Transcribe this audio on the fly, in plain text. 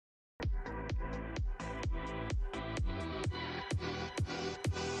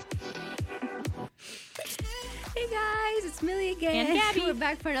it's Millie again. And Gabby. We're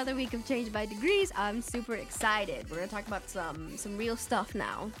back for another week of Change by Degrees. I'm super excited. We're going to talk about some real stuff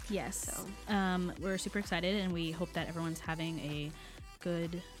now. Yes. So. We're super excited, and we hope that everyone's having a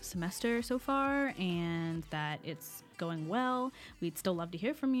good semester so far and that it's going well. We'd still love to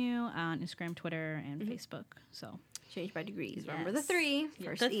hear from you on Instagram, Twitter, and Facebook. So Change by Degrees. Yes. Remember the three. Yeah,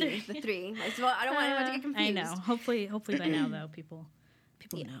 First the E. three. The three. I don't want anyone to get confused. I know. Hopefully by now, though, people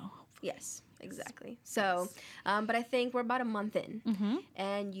Yeah. know. Hopefully. Yes, exactly. So, but I think we're about a month in,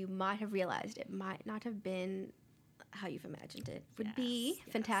 and you might have realized it might not have been how you've imagined it would be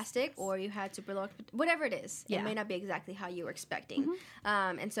fantastic, or you had super low, whatever it is. Yeah. It may not be exactly how you were expecting,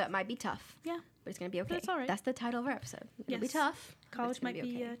 and so it might be tough. Yeah. But it's going to be okay. That's all right. That's the title of our episode. It'll be Yes. tough. but College it's gonna might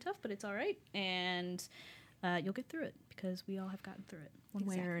be okay. tough, but it's all right. And you'll get through it because we all have gotten through it one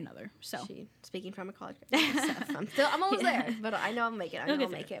way or another. So Speaking from a college grad myself, I'm almost there, but I know I'll make it. I know I'll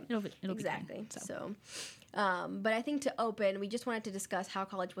make it. It'll Exactly. Be fine, But I think to open, we just wanted to discuss how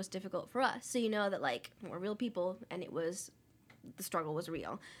college was difficult for us. So you know that like we're real people, and the struggle was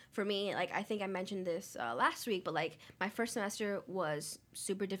real. For me, like I think I mentioned this last week, but like my first semester was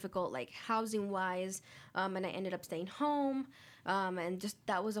super difficult, like housing wise, and I ended up staying home. And just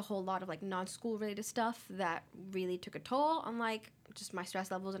that was a whole lot of like non-school related stuff that really took a toll on like just my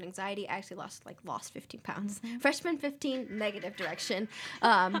stress levels and anxiety. I actually lost 15 pounds. Freshman 15, negative direction.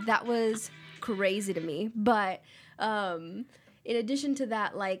 That was crazy to me. But in addition to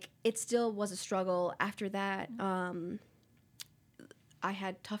that, like it still was a struggle after that. I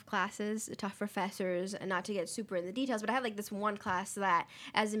had tough classes, tough professors, and not to get super in the details, but I had like this one class that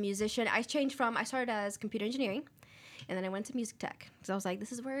as a musician, I started as computer engineering. And then I went to music tech because I was like,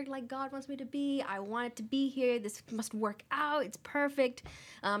 this is where like God wants me to be. I want it to be here. This must work out. It's perfect.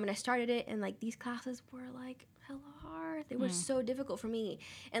 And I started it, and like these classes were like hella hard. They were so difficult for me.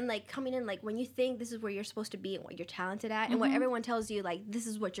 And like coming in, like when you think this is where you're supposed to be and what you're talented at, and what everyone tells you like this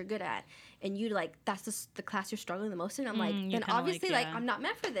is what you're good at, and you like that's the class you're struggling the most in. I'm like, then obviously like I'm not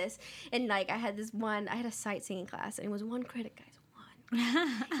meant for this. And like I had a sight singing class, and it was one credit, guys.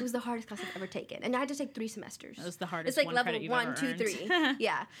 It was the hardest class I've ever taken, and I had to take 3 semesters. It was the hardest. It's like level credit you've 1, ever 2, earned. 3.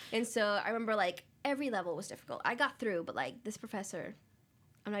 Yeah, and so I remember like every level was difficult. I got through, but like this professor,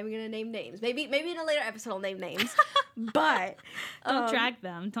 I'm not even gonna name names. Maybe in a later episode I'll name names. But Don't drag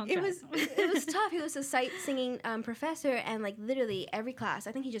them. it was tough. He was a sight singing professor, and like literally every class,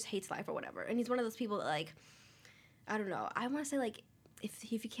 I think he just hates life or whatever. And he's one of those people that like, I don't know. I want to say like,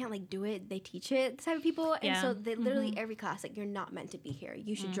 if you can't like do it, they teach it type of people. And so they literally every class, like you're not meant to be here.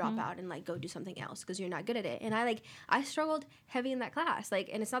 You should drop out and like go do something else because you're not good at it. And I struggled heavy in that class.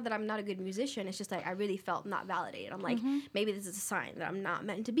 Like, and it's not that I'm not a good musician. It's just like I really felt not validated. I'm like, maybe this is a sign that I'm not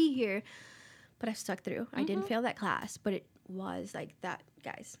meant to be here. But I stuck through. I didn't fail that class, but it was like that,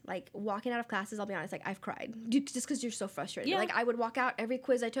 guys. Like walking out of classes, I'll be honest, like I've cried just because you're so frustrated. Yeah. Like I would walk out, every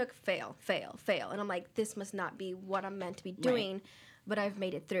quiz I took, fail, and I'm like, this must not be what I'm meant to be doing. Right. But I've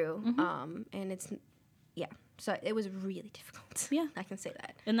made it through, and it's, so it was really difficult. Yeah. I can say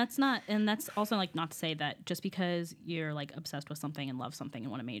that. And that's also like not to say that just because you're like obsessed with something and love something and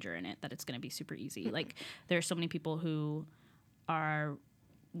want to major in it, that it's going to be super easy. Like there are so many people who are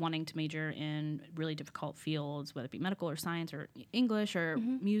wanting to major in really difficult fields, whether it be medical or science or English or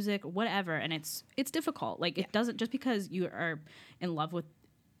music or whatever. And it's difficult. Like it doesn't, just because you are in love with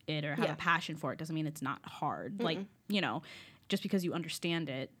it or have a passion for it doesn't mean it's not hard. Like, you know, just because you understand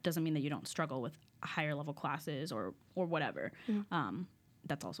it doesn't mean that you don't struggle with higher level classes or whatever.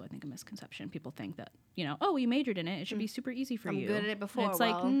 That's also, I think, a misconception. People think that, you know, oh, you majored in it, it should be super easy for you. I'm good at it before. And it's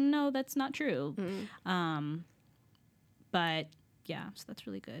like, no, that's not true. But yeah, so that's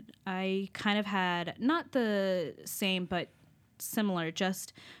really good. I kind of had not the same, but similar,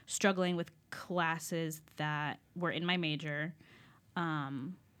 just struggling with classes that were in my major.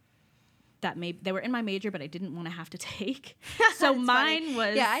 They were in my major, but I didn't want to have to take. So mine funny.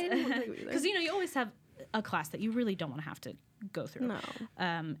 was, I didn't want to either. because you know you always have a class that you really don't want to have to go through. No.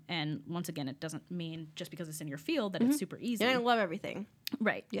 And once again, it doesn't mean just because it's in your field that it's super easy. And I love everything.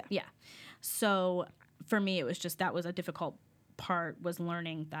 Right. Yeah. Yeah. So for me, it was just, that was a difficult part, was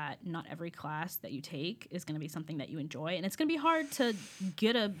learning that not every class that you take is going to be something that you enjoy, and it's going to be hard to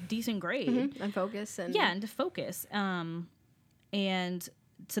get a decent grade And focus and and to focus. And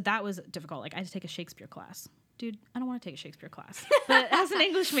so that was difficult. Like I had to take a Shakespeare class. Dude, I don't want to take a Shakespeare class. But as an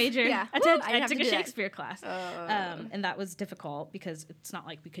English major, I took a Shakespeare class. And that was difficult because it's not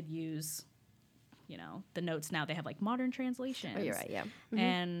like we could use, you know, the notes now. They have like modern translations. Oh, you're right, yeah.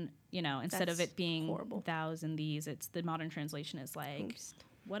 And, you know, instead of That's it being horrible. thous and these, it's the modern translation is like,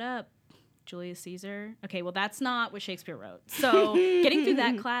 what up, Julius Caesar? Okay, well, that's not what Shakespeare wrote. So getting through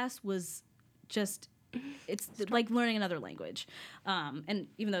that class was just it's like learning another language. And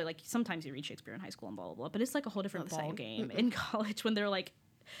even though like sometimes you read Shakespeare in high school and blah, blah, blah, but it's like a whole different ball game in college when they're like,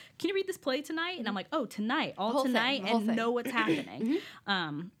 can you read this play tonight? And I'm like, oh, tonight, all tonight, and know what's happening.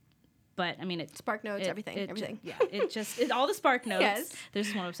 But I mean, Spark Notes, everything. Yeah, it all the Spark Notes. Yes. There's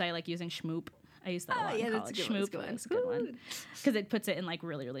this one website I like using Schmoop. I use that a lot in college. Schmoop That's a good one. Because it puts it in like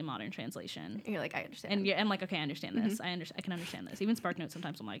really, really modern translation. And you're like, I understand. And I'm like, okay, I understand this. I can understand this. Even Spark Notes,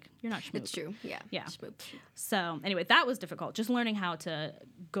 sometimes I'm like, you're not Schmoop. It's true. Yeah. Yeah. Schmoop. So anyway, that was difficult. Just learning how to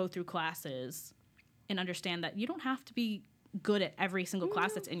go through classes and understand that you don't have to be good at every single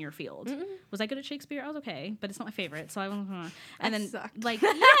class that's in your field. Was I good at Shakespeare? I was okay, but it's not my favorite. So I was, and then sucked. like, yeah,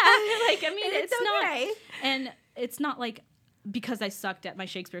 like I mean, it's okay. not, and it's not like because I sucked at my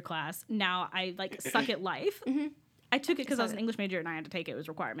Shakespeare class, now I like suck at life. I took it because I was an English major and I had to take it. It was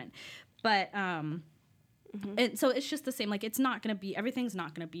a requirement. But and so it's just the same. Like it's not going to be, everything's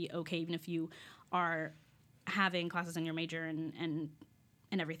not going to be okay, even if you are having classes in your major and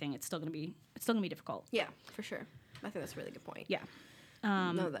everything. It's still going to be difficult. Yeah, for sure. I think that's a really good point. Yeah.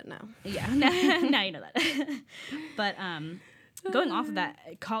 Know that now. Yeah. Now you know that. But going off of that,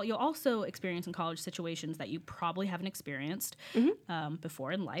 you'll also experience in college situations that you probably haven't experienced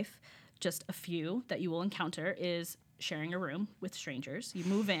before in life. Just a few that you will encounter is sharing a room with strangers. You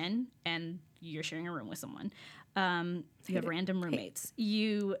move in and you're sharing a room with someone. You have random roommates.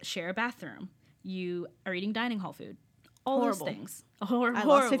 You share a bathroom. You are eating dining hall food. All those things. I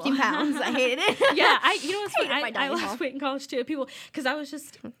lost 15 pounds. I hated it. Yeah, you know what's funny? I lost weight in college too. People, because I was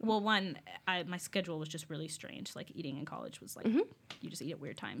just, my schedule was just really strange. Like eating in college was like, you just eat at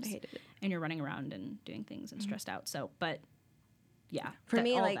weird times. I hated it. And you're running around and doing things and stressed out. So, but yeah. For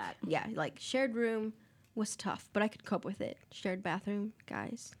me, like shared room was tough, but I could cope with it. Shared bathroom,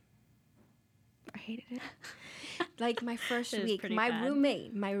 guys. I hated it. Like my first week, my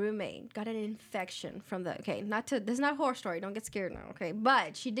roommate got an infection from the, this is not a horror story, don't get scared now, okay?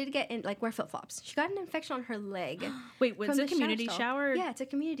 But she did get in, like, wear flip-flops. She got an infection on her leg. Wait, was it a community shower? Yeah, it's a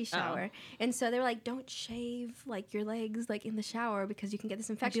community shower. And so they were like, don't shave, like, your legs, like, in the shower because you can get this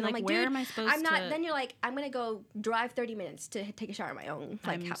infection. I'm like, where am I supposed to? Then you're like, I'm going to go drive 30 minutes to take a shower in my own,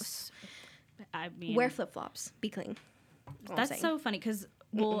 house. I mean, wear flip-flops. Be clean. That's so funny because,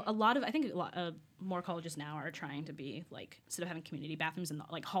 well, I think a lot of more colleges now are trying to be like, instead of having community bathrooms and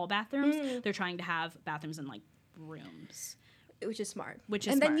like hall bathrooms, they're trying to have bathrooms in like rooms, which is smart.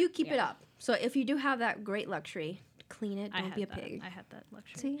 And then you keep it up. So if you do have that great luxury, clean it. Don't be a pig. I had that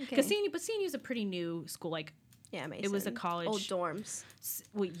luxury. Because CNU is a pretty new school. Like, yeah, Mason. It was a college. Old dorms.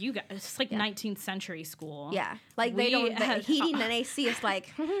 Well, you guys, it's like 19th century school. Yeah, like they don't. The heating and AC is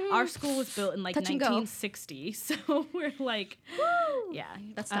like. Our school was built in like 1960, so we're like, woo! Yeah,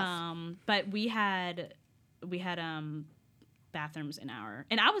 that's tough. But we had bathrooms in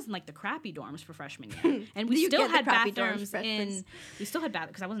and I was in like the crappy dorms for freshman year, and we still had bathrooms in. We still had bathrooms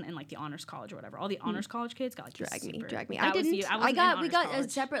because I wasn't in like the honors college or whatever. All the honors college kids got like drag me. I didn't. We got a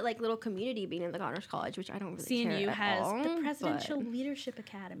separate like little community being in the honors college, which I don't really care CNU at has all, the Presidential Leadership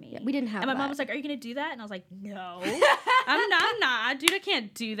Academy. Yeah, we didn't have. And my that. mom was like, "Are you gonna do that?" And I was like, "No, I'm not, dude. I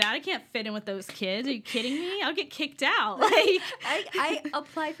can't do that. I can't fit in with those kids. Are you kidding me? I'll get kicked out." Like, I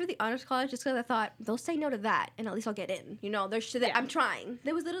applied for the honors college just because I thought they'll say no to that, and at least I'll get in. You know, I'm trying.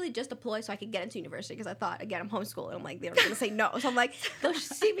 There was literally just a ploy so I could get into university because I thought, again, I'm homeschooled, and I'm like, they're going to say no. So I'm like, they'll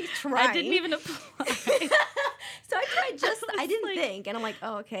see me trying. I didn't even apply. So I tried I didn't think. And I'm like,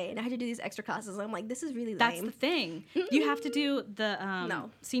 oh, okay. And I had to do these extra classes. And I'm like, this is really lame. That's the thing. You have to do the, no.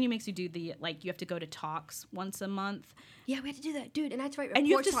 CNU makes you do the, like, you have to go to talks once a month. Yeah, we had to do that. Dude, and I had to write reports. And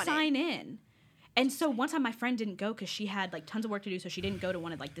you have to sign in. And so one time my friend didn't go because she had like tons of work to do, so she didn't go to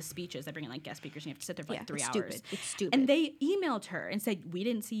one of like the speeches. They bring in like guest speakers and you have to sit there for like 3 hours. It's stupid. And they emailed her and said, "We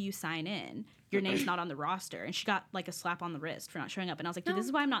didn't see you sign in. Your name's not on the roster." And she got like a slap on the wrist for not showing up. And I was like, dude, this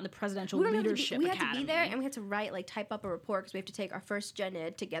is why I'm not in the Presidential Leadership Academy. We had to be there and we had to write, like type up a report because we have to take our first gen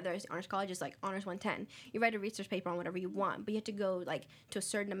ed together as honors college is like honors 110. You write a research paper on whatever you want, but you have to go like to a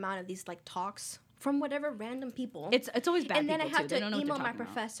certain amount of these like talks from whatever random people. It's always bad. And then I have to email my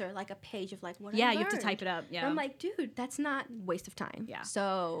professor like a page of like what I learned. you have to type it up. Yeah. And I'm like, dude, that's not waste of time. Yeah.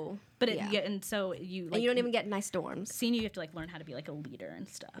 So but and so you like, and you don't even get nice dorms. CNU, you have to like learn how to be like a leader and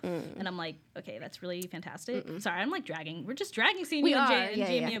stuff. And I'm like, okay, that's really fantastic. Sorry, I'm like we're just dragging CNU and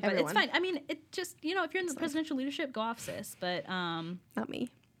JMU, but it's fine. I mean, it just if you're in the presidential leadership, go off, sis. But not me.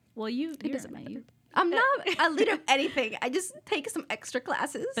 Well, it doesn't matter. I'm not a leader of anything. I just take some extra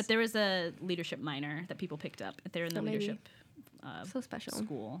classes. But there was a leadership minor that people picked up. They're in the leadership So special.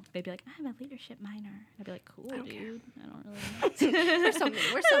 school, they'd be like, I have a leadership minor. I'd be like, cool, I don't dude. I don't really. We're so mean.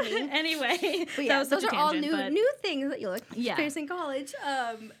 We're so mean. Anyway, But yeah, that was such those a are all tangent, new things that you'll Yeah. experience in college.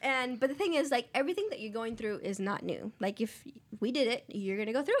 But the thing is, like, everything that you're going through is not new. Like, if we did it, you're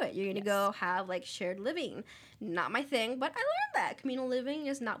gonna go through it. You're gonna go have like shared living. Not my thing, but I learned that communal living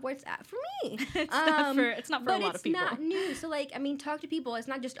is not where it's at for me. it's not for a lot of people. But it's not new. So like, I mean, talk to people. It's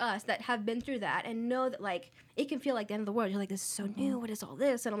not just us that have been through that and know that like it can feel like the end of the world. You're like, this is so new. What is all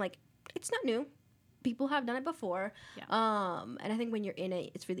this? And I'm like, it's not new. People have done it before. Yeah. And I think when you're in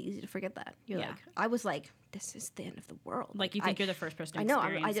it, it's really easy to forget that. You're Yeah. like, I was like, this is the end of the world. Like, you think you're the first person to I know.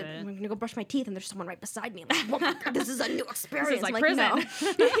 experience it. I'm gonna go brush my teeth, and there's someone right beside me. I'm like, oh my God, this is a new experience. like I'm prison. No.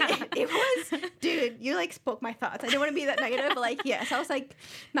 It was, dude. You like spoke my thoughts. I didn't want to be that negative, but like, yes, I was like,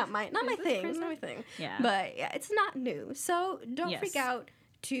 not my thing. Not my thing. Yeah. But yeah, it's not new. So don't Yes. freak out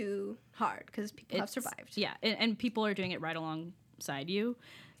too hard because people have survived. Yeah, and people are doing it right alongside you.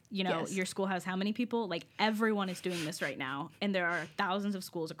 You know, Yes. your school has how many people? Like, everyone is doing this right now. And there are thousands of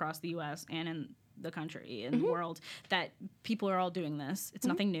schools across the U.S. and in the country, in the world, that people are all doing this. It's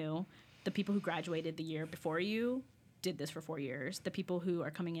nothing new. The people who graduated the year before you did this for 4 years. The people who are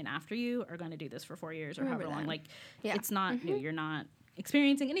coming in after you are going to do this for 4 years or Remember however long. that. Like, Yeah. it's not new. You're not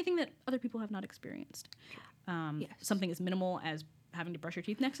experiencing anything that other people have not experienced. Yes. Something as minimal as having to brush your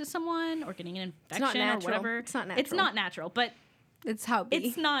teeth next to someone or getting an not infection or natural. whatever. It's not It's not natural, but It's how it be.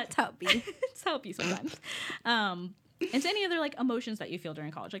 it's not. It's how it be. It's how it be sometimes. And to any other like emotions that you feel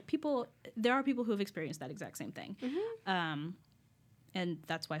during college, like there are people who have experienced that exact same thing. And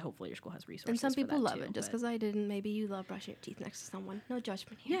that's why hopefully your school has resources. And some for people that love too, it. Just but- because I didn't, maybe you love brushing your teeth next to someone. No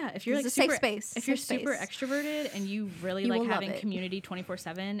judgment here. Yeah, if you're This like is a safe super, space. if you're Safe super space. extroverted and you really You like will love having it. community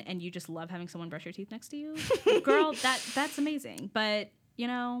 24/7 and you just love having someone brush your teeth next to you, girl, that's amazing. But you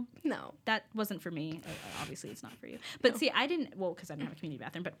know, No. that wasn't for me. Obviously, it's not for you. But see, I didn't. Well, because I didn't have a community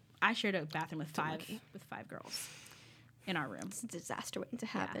bathroom, but I shared a bathroom with five girls in our room. It's a disaster waiting to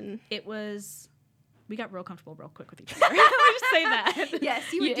Yeah. happen. It was. We got real comfortable real quick with each other. Let me just say that.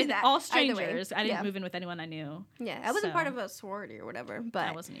 Yes, you would do and that All either way. strangers. I didn't Yeah. move in with anyone I knew. Yeah, I wasn't part So- of a sorority or whatever, but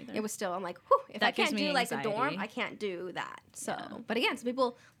I wasn't either. It was still. I'm like, whew, if I That gives can't me do like a dorm, anxiety. I can't do that. So, Yeah. but again, some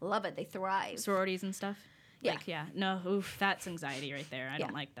people love it. They thrive. Sororities and stuff. Yeah. Like, yeah. No, oof, that's anxiety right there. I don't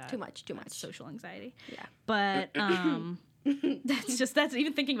Yeah, like that. too much. That's social anxiety. Yeah. But that's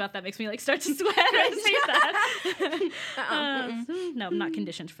even thinking about that makes me like start to sweat. I say that. No, I'm not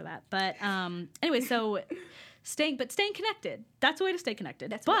conditioned for that. But anyway, so staying connected. That's a way to stay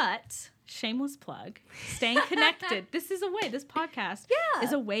connected. But shameless plug, staying connected. This is a way. This podcast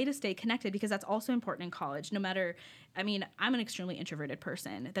is a way to stay connected because that's also important in college. No matter, I mean, I'm an extremely introverted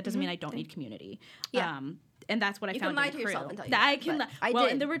person. That doesn't mean I don't need community. Yeah. And that's what I You found can lie in to yourself Crew. and tell you That I that, can. but I well,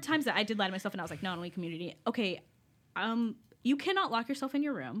 did. and there were times that I did lie to myself, and I was like, no, I don't need community. Okay, you cannot lock yourself in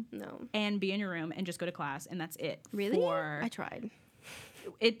your room No. and be in your room and just go to class, and that's it. Really? I tried.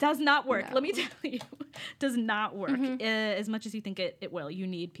 It does not work. No. Let me tell you, does not work. As much as you think it will, you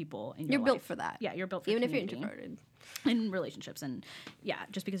need people in your You're life. built for that. Yeah, you're built for Even if you're community. introverted. In relationships. And yeah,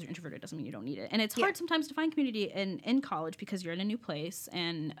 just because you're introverted doesn't mean you don't need it. And it's Yeah. hard sometimes to find community in college because you're in a new place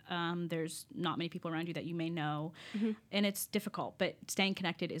and there's not many people around you that you may know. And it's difficult, but staying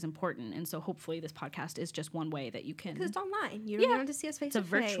connected is important. And so hopefully this podcast is just one way that you can. Because it's online. You don't have to see us face It's a to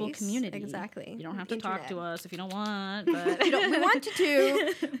face. virtual community. Exactly. You don't have to talk to Internet. us if you don't want, but We want you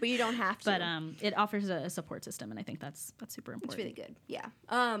to, but you don't have to. but it offers a support system, and I think that's super important. It's really good. Yeah.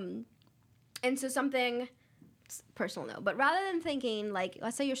 And so something personal note, but rather than thinking like,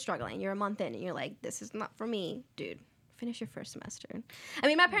 let's say you're struggling, you're a month in, and you're like, this is not for me, dude. Finish your first semester. I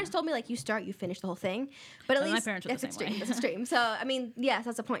mean, my parents told me like, you start, you finish the whole thing, but at Well, my least parents were the that's same extreme. way. That's extreme. So I mean, yes,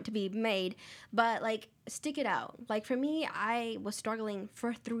 that's a point to be made, but like, stick it out. Like for me, I was struggling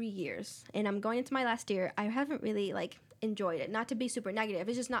for 3 years, and I'm going into my last year. I haven't really like enjoyed it. Not to be super negative.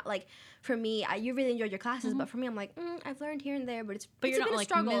 It's just not like for me. You really enjoyed your classes, but for me, I'm like, I've learned here and there, but But it's you're been not a like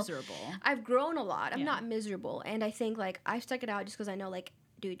struggle. miserable. I've grown a lot. I'm Yeah. not miserable, and I think like I've stuck it out just because I know like,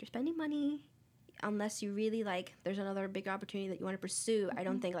 dude, you're spending money. Unless you really like, there's another big opportunity that you want to pursue. I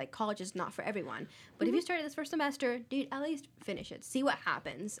don't think like college is not for everyone. But if you started this first semester, dude, at least finish it. See what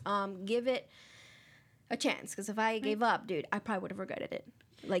happens. Give it a chance. Because if I gave up, dude, I probably would have regretted it.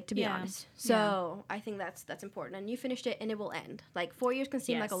 Like to be Yeah. honest. So I think that's important. And you finished it, and it will end. Like 4 years can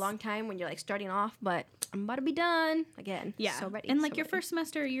seem like a Yes. long time when you're like starting off, but I'm about to be done again. Yeah. So ready. And like so your ready. first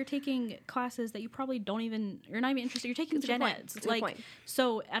semester, you're taking classes that you probably you're not even interested. You're taking That's a good gen point. eds. That's a good Like, point.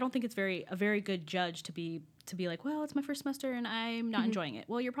 so I don't think it's a very good judge to be like, well, it's my first semester and I'm not enjoying it.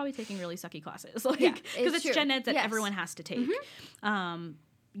 Well, you're probably taking really sucky classes. Like, Yeah, because it's it's gen true. eds that Yes. everyone has to take.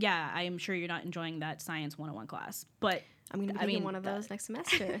 Yeah, I am sure you're not enjoying that science 101 class, but I'm going to be taking one of those next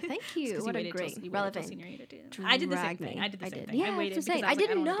semester. Thank you. What a great, relevant. Senior year to do it. I did the same thing. Yeah, I waited because I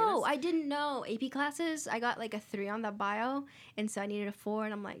didn't know. I didn't know. AP classes, I got like a 3 on the bio, and so I needed a 4,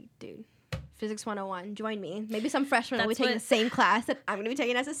 and I'm like, dude, Physics 101, join me. Maybe some freshmen will be taking the same class that I'm going to be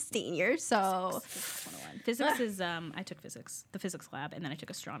taking as a senior, so. Physics 101. Physics is, I took physics, the physics lab, and then I took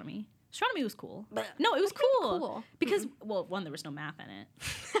astronomy. Astronomy was cool. No, it was cool. Because, well, one, there was no math in it.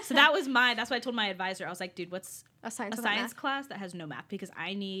 So that's why I told my advisor, I was like, dude, what's a science class that has no math? Because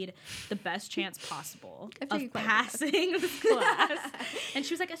I need the best chance possible of passing this class. And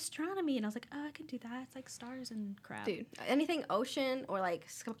she was like, astronomy. And I was like, oh, I can do that. It's like stars and crap. Dude, anything ocean or like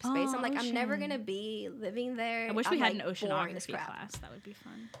space, I'm like, I'm never going to be living there. I wish we had an oceanography class. That would be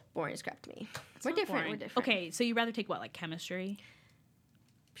fun. Boring as crap to me. We're different. Okay, so you'd rather take what, like chemistry?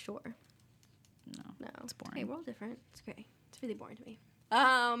 Sure. No, it's boring. Hey, we're all different. It's great. It's really boring to me.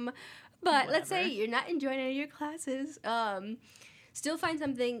 But let's say you're not enjoying any of your classes. Still find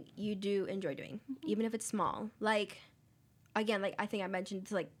something you do enjoy doing, even if it's small. Like, again, like I think I mentioned,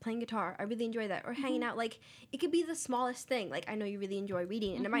 it's like playing guitar. I really enjoy that. Or hanging out. Like, it could be the smallest thing. Like, I know you really enjoy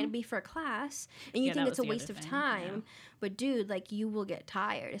reading, and it might be for a class, and you think it's a waste of time. Yeah. But, dude, like, you will get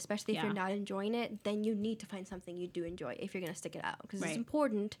tired, especially if you're not enjoying it. Then you need to find something you do enjoy if you're going to stick it out. Because it's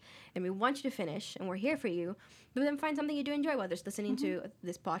important, and we want you to finish, and we're here for you. But then find something you do enjoy, whether it's listening to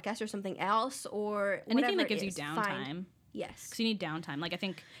this podcast or something else, or anything that gives you downtime. Yes. Because you need downtime. Like, I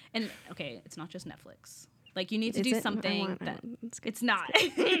think, and, okay, it's not just Netflix. Like, you need to do something it's not.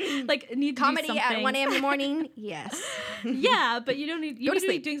 Like, need to comedy do something. At 1 a.m. in the morning? Yes. Yeah, but you don't need, you need to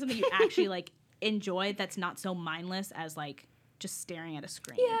be doing something you actually, like, enjoy that's not so mindless as, like, just staring at a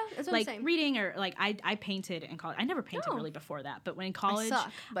screen. Yeah, that's what like, I'm saying. Reading or, like, I painted in college. I never painted really before that, but when in college,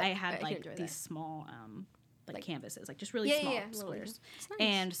 I had, like, these small, like canvases, like just really small squares. Nice.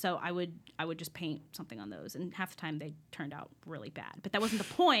 And so I would just paint something on those, and half the time they turned out really bad. But that wasn't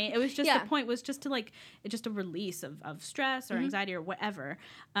the point. It was just the point was just to like just a release of stress or anxiety or whatever.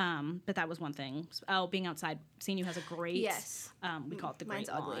 But that was one thing. Being outside. CNU has a great we call it the Great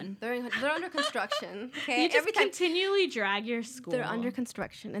Lawn. They're under construction. Okay, you just continually drag your school. They're under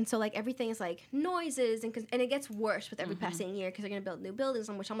construction, and so like everything is like noises, and it gets worse with every passing year because they're gonna build new buildings.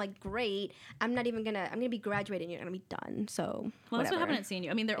 On which I'm like, great. I'm gonna be graduating. You're gonna be done. So that's what happened at CNU.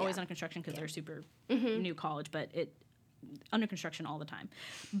 I mean, they're always under construction because they're super new college, but under construction all the time.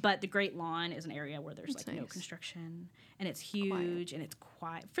 But the Great Lawn is an area where there's no construction, and it's huge and it's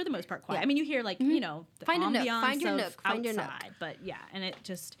quiet for the most part. Quiet. I mean, you hear like the ambiance find your nook, outside, but and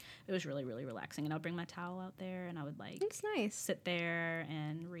it was really really relaxing. And I would bring my towel out there, and I would like it's nice sit there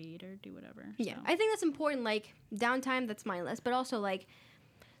and read or do whatever. Yeah, so. I think that's important. Like downtime, that's mindless, but also like.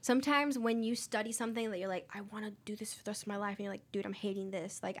 Sometimes when you study something that you're like, I want to do this for the rest of my life, and you're like, dude, I'm hating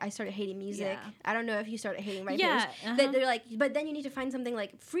this. Like, I started hating music. Yeah. I don't know if you started hating writing. Yeah. They're like, but then you need to find something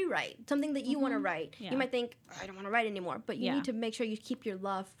like free write, something that you want to write. Yeah. You might think, I don't want to write anymore, but you need to make sure you keep your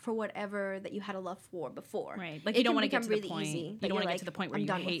love for whatever that you had a love for before. Right. Like, you don't want to get to the point. You don't want to get to the point where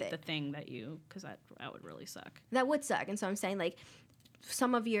you hate the thing that because that would really suck. That would suck. And so I'm saying, like,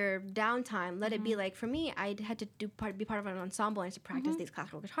 some of your downtime, let it be like, for me, I had to be part of an ensemble, and I had to practice these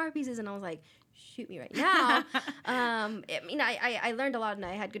classical guitar pieces, and I was like, shoot me right now. I mean, I learned a lot, and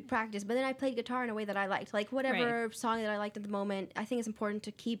I had good practice, but then I played guitar in a way that I liked. Like, whatever song that I liked at the moment, I think it's important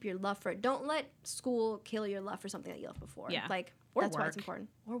to keep your love for it. Don't let school kill your love for something that you loved before. Yeah. Like, that's why it's important.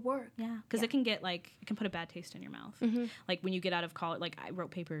 Or work. Yeah, because it can get, like, it can put a bad taste in your mouth. Like, when you get out of college, like, I wrote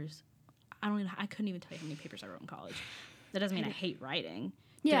papers. I couldn't even tell you how many papers I wrote in college. That doesn't mean I hate writing.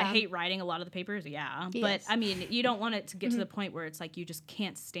 Yeah. Did I hate writing a lot of the papers? Yeah. Yes. But, I mean, you don't want it to get to the point where it's like you just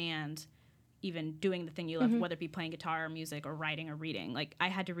can't stand even doing the thing you love, whether it be playing guitar or music or writing or reading. Like, I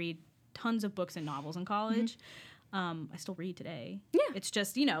had to read tons of books and novels in college. I still read today. Yeah. It's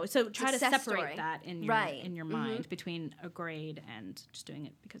just, so try to separate that in your mind between a grade and just doing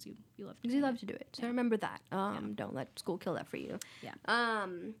it because you love to do it. Because you love to do it. So remember that. Don't let school kill that for you. Yeah.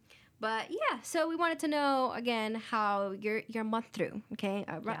 But yeah, so we wanted to know again how your month through. Okay,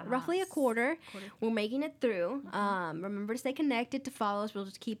 roughly a quarter. We're making it through. Remember to stay connected, to follow us. We'll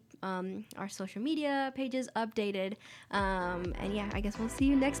just keep our social media pages updated. And yeah, I guess we'll see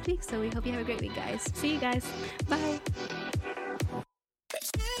you next week. So we hope you have a great week, guys. See you guys. Bye.